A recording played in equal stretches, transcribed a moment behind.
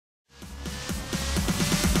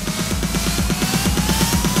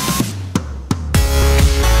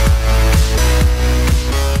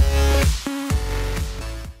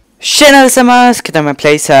Tjena allesammans, Kidman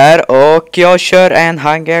Plays här och jag kör en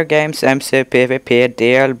Hunger Games MC PVP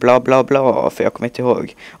del bla bla bla, för jag kommer inte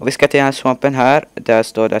ihåg. Och vi ska till den här svampen här, där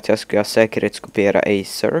står det att jag ska säkerhetskopiera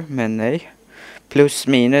Acer, men nej. Plus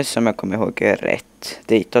minus som jag kommer ihåg är rätt,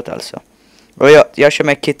 ditåt alltså. Och jag kör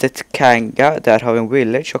med kittet Kanga, där har vi en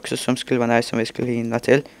village också som skulle vara nice som vi skulle hinna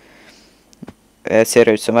till. Ser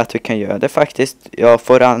ut som att vi kan göra det faktiskt. Jag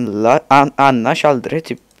får annars aldrig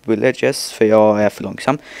typ villages för jag är för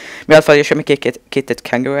långsam. Men i alla fall jag kör med kittet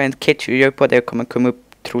Kangaroo and Kit gör på det och kommer komma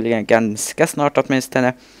upp troligen ganska snart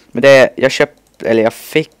åtminstone. Men det jag köpte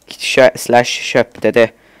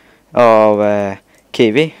det av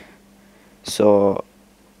Kiwi. Så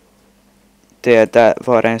det där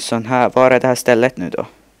var en sån här, var är det här stället nu då?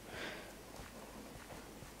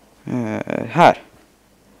 Här.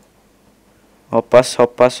 Hoppas.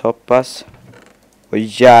 Och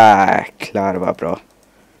jäklar vad bra.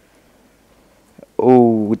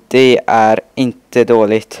 Oh, det är inte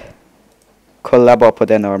dåligt. Kolla bara på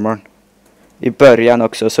den armorn. I början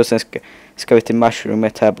också, så sen ska vi till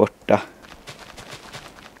mushroomet här borta.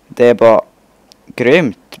 Det är bara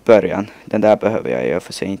grymt början. Den där behöver jag göra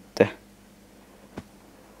för sig inte.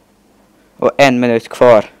 Och 1 minut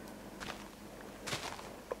kvar.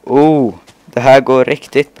 Oh, det här går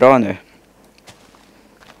riktigt bra nu.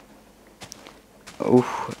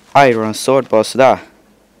 Iron sword bara sådär.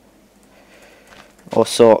 Och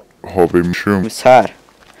så har vi mushrooms här.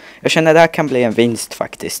 Jag känner att det här kan bli en vinst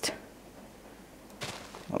faktiskt.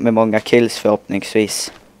 Med många kills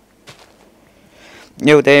förhoppningsvis.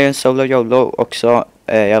 Jo, det är ju en solo YOLO också.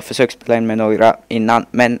 Jag har försökt spela in med några innan,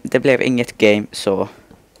 men det blev inget game så.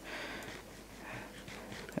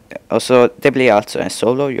 Och så det blir alltså en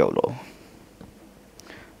solo YOLO.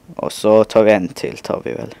 Och så tar vi en till, tar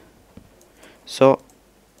vi väl. Så.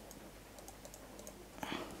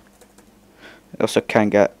 Och så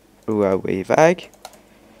kangaroo vi iväg.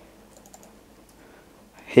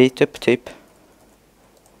 Hit upp typ.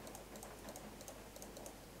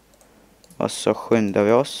 Och så skyndar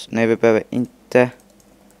vi oss. Nej, vi behöver inte.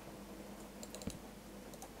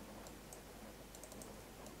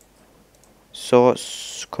 Så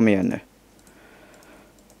kom igen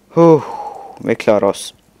nu. Vi klarar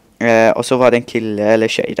oss. Och så var det en kille eller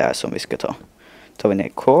tjej där som vi ska ta. Tar vi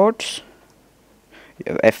ner chords.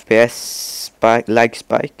 FPS lag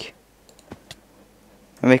spike.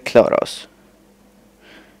 Men vi klarar oss.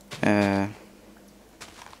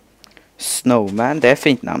 Snowman, det är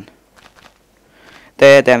fint namn. Det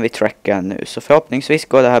är den vi trackar nu. Så förhoppningsvis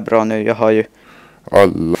går det här bra nu. Jag har ju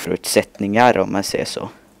alla förutsättningar, om man säger så,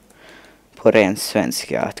 på ren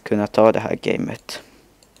svenska, att kunna ta det här gamet.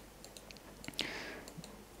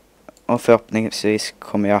 Och förhoppningsvis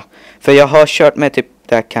kommer jag. För jag har kört med typ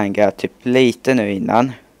där Kanga typ lite nu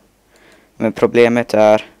innan. Men problemet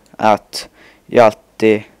är att jag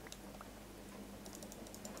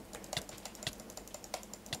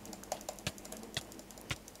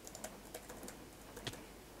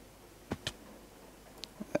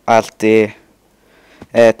alltid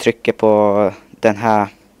trycker på den här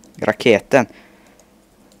raketen.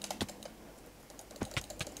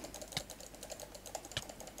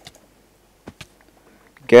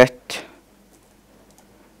 Gött.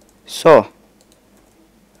 Så.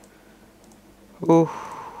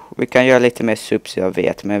 Vi kan göra lite mer subs, jag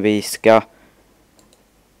vet. Men vi ska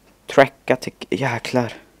tracka till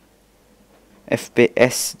jäklar.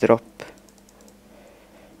 FPS dropp.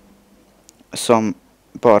 Som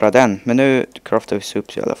bara den. Men nu craftar vi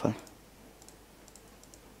subs i alla fall.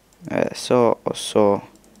 Så och så.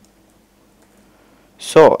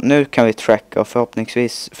 Så, nu kan vi tracka och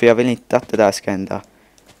förhoppningsvis. För jag vill inte att det där ska hända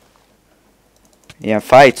i en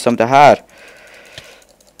fight som det här.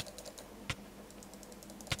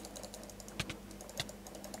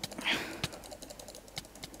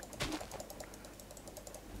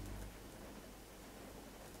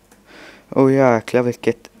 Jäklar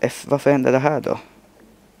vilket varför hände det här då?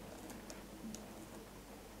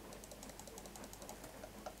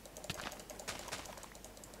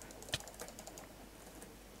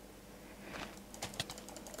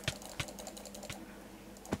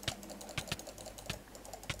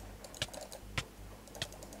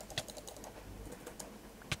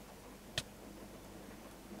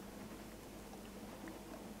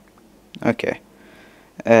 Okej.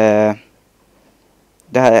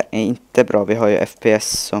 Det här är inte bra. Vi har ju FPS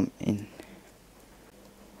som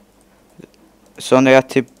Så nu är jag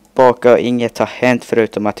tillbaka och inget har hänt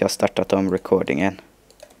förutom att jag startat om recordingen.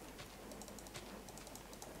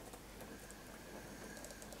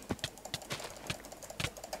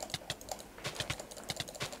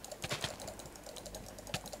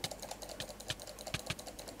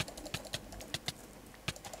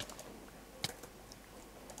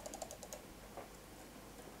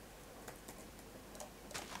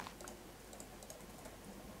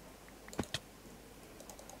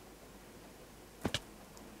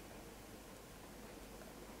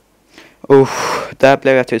 Där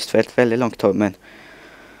blev jag tyst för ett väldigt långt tag, men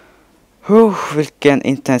vilken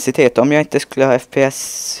intensitet. Om jag inte skulle ha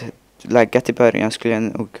FPS laggat i början skulle jag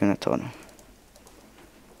nog kunna ta den.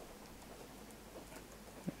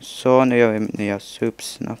 Så nu gör vi nya subs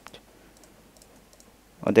snabbt.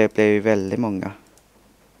 Och det blev ju väldigt många.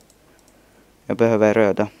 Jag behöver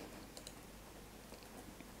röda.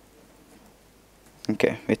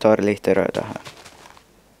 Okej, vi tar lite röda här.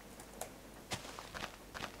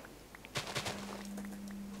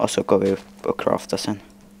 Och så går vi upp och craftar sen.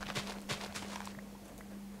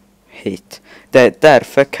 Hit.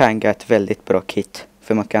 Därför kan jag ett väldigt bra kit.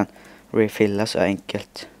 För man kan refilla så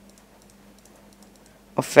enkelt.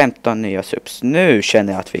 Och 15 nya subs. Nu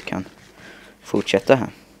känner jag att vi kan fortsätta här.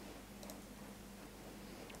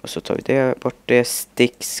 Och så tar vi det bort. Det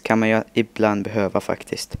sticks kan man ju ibland behöva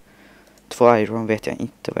faktiskt. 2 iron vet jag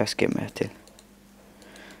inte vad jag skrev med till.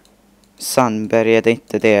 Sandberg är det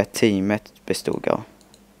inte det teamet bestod av.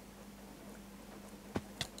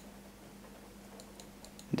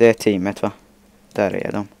 Det är teamet va? Där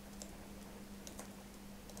är de.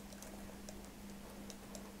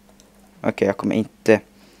 Okej, jag kommer inte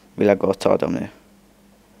vilja gå och ta dem nu.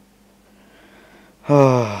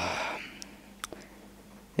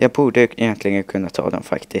 Jag borde egentligen kunna ta dem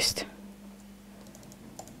faktiskt.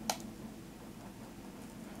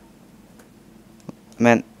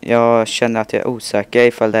 Men jag känner att jag är osäker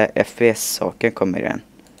ifall det FPS-saken kommer igen.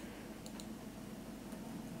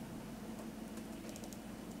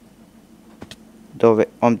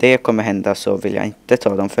 Om det kommer hända så vill jag inte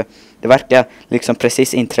ta dem. För det verkar liksom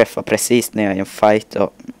precis inträffa precis när jag är i en fight.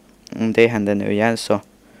 Och om det händer nu igen så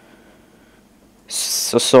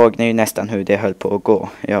såg ni ju nästan hur det höll på att gå.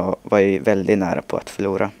 Jag var ju väldigt nära på att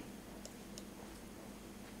förlora.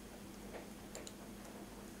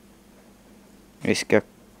 Vi ska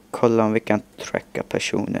kolla om vi kan tracka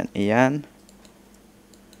personen igen.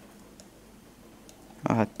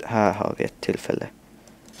 Och här har vi ett tillfälle.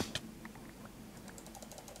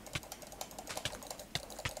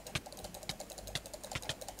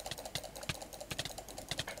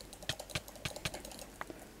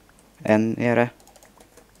 En nere.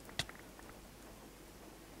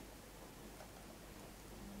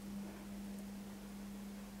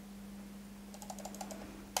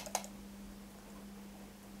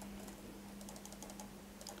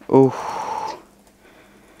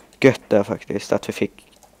 Gött där faktiskt att vi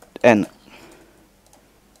fick en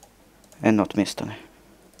åtminstone.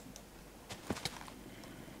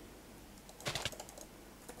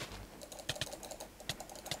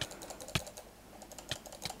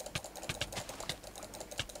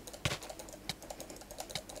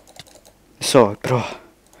 Så bra.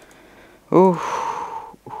 Och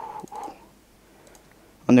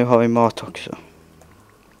nu har vi mat också.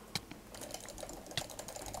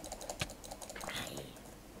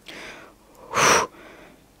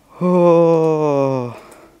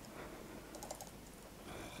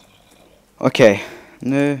 Okej,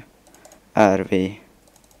 nu är vi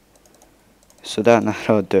så där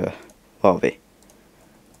nära att dö var vi.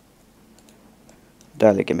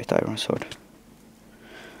 Där ligger mitt iron sword.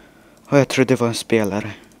 Och jag trodde det var en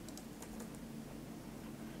spelare.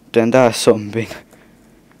 Den där zombien.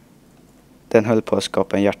 Den höll på att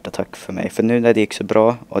skapa en hjärtattack för mig. För nu när det gick så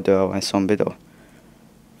bra och dö av en zombie då.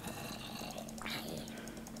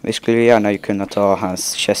 Vi skulle gärna ju kunna ta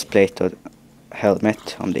hans chestplate och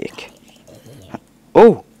helmet om det gick.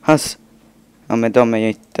 Hans... Ja men de är ju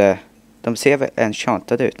inte... De ser väl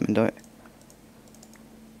enchantade ut men då...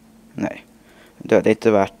 Nej. Då är det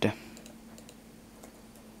inte värt det.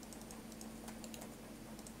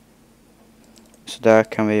 Så där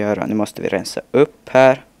kan vi göra. Nu måste vi rensa upp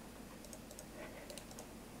här.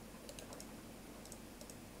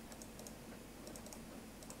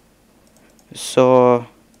 Så.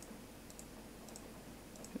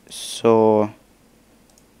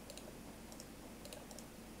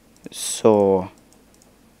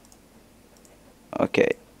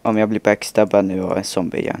 Okej. Om jag blir backstabbad nu av en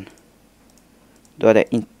zombie igen. Då är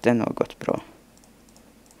det inte något bra.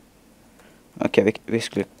 Okej, vi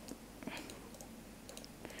skulle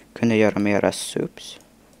kunna göra mera subs.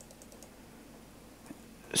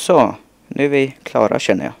 Så, nu är vi klara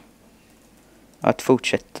känner jag. Att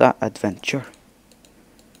fortsätta adventure.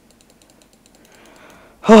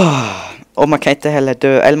 Och man kan inte heller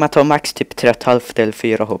dö. Eller man tar max typ 3,5 eller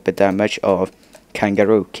 4 HP damage av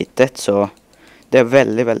kangaroo-kittet. Så det är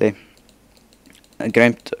väldigt, väldigt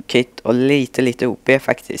grymt kit. Och lite OP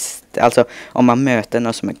faktiskt. Alltså om man möter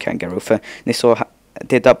någon som en kangaroo. För ni såg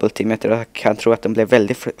det double-teamet. Jag kan tro att de blev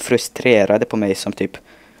väldigt frustrerade på mig som typ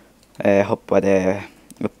hoppade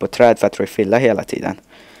upp på träd för att refilla hela tiden.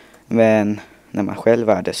 Men när man själv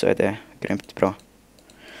är det så är det grymt bra.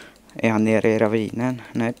 Är han nere i ravinen?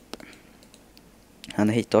 Nej. Han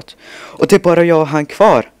är hitåt. Och det är bara jag och han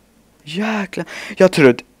kvar. Jäklar. Jag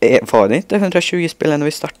trodde, var det inte 120 spelare när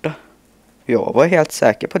vi startade? Jag var helt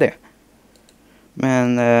säker på det.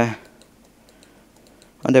 Men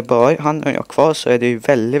om det är bara han och jag kvar så är det ju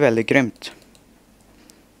väldigt, väldigt grymt.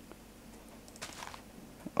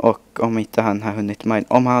 Och om inte han har hunnit mine.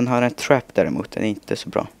 Om han har en trap däremot är det inte så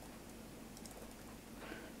bra.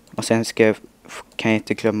 Och sen kan jag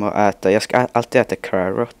inte glömma att äta. Jag ska alltid äta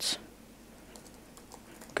carrots.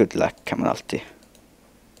 Good luck kan man alltid.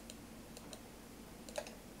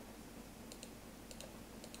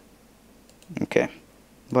 Okej.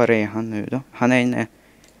 Var är han nu då? Han är inne.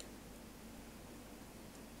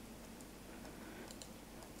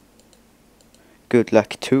 Good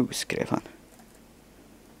luck too, skrev han.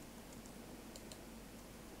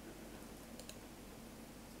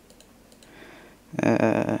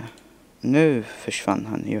 Nu försvann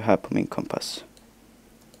han ju här på min kompass.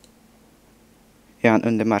 Är han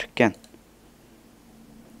under marken?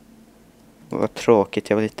 Vad tråkigt,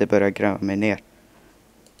 jag vill inte börja gräva mig ner.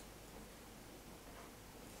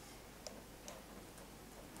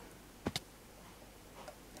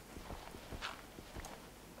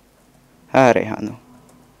 Här är han nog.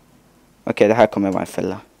 Okej, det här kommer vara en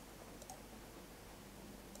fälla.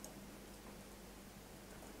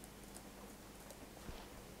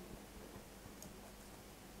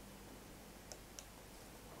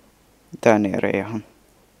 Där nere är han.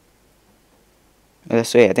 Eller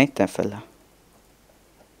så är det inte en fälla.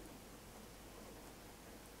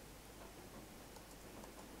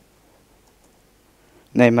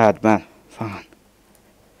 Nej, madman. Fan.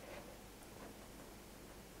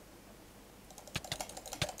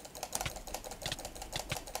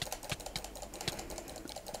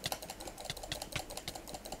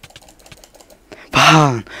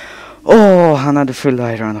 Fan. Han hade full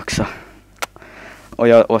iron också. Och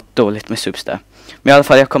jag åt dåligt med subs där. Men i alla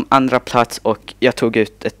fall, jag kom andra plats och jag tog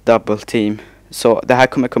ut ett double team. Så det här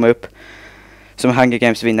kommer komma upp som Hunger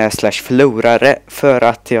Games vinnare / förlorare. För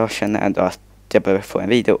att jag känner ändå att jag behöver få en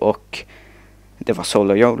video. Och det var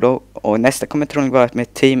solo YOLO. Och nästa kommer troligen vara med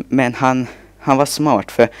ett team. Men han var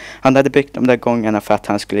smart. För han hade byggt de där gångerna för att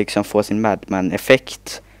han skulle liksom få sin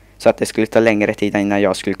Madman-effekt. Så att det skulle ta längre tid innan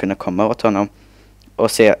jag skulle kunna komma åt honom.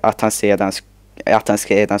 Och se att han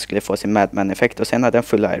sedan skulle få sin Madman-effekt. Och sen hade han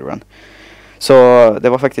full iron. Så det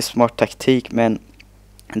var faktiskt smart taktik. Men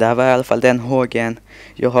det här var i alla fall den hågen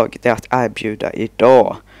jag har det att erbjuda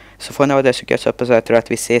idag. Så får ni ha det så gött upp och så jag tror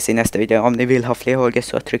att vi ses i nästa video. Om ni vill ha fler hågor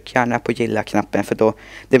så tryck gärna på gilla-knappen. För då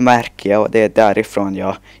det märker jag och det är därifrån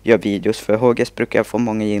jag gör videos. För hågor brukar jag få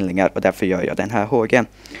många gillningar och därför gör jag den här hågen.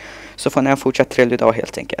 Så får ni en fortsatt trevlig dag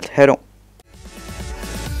helt enkelt. Hej då!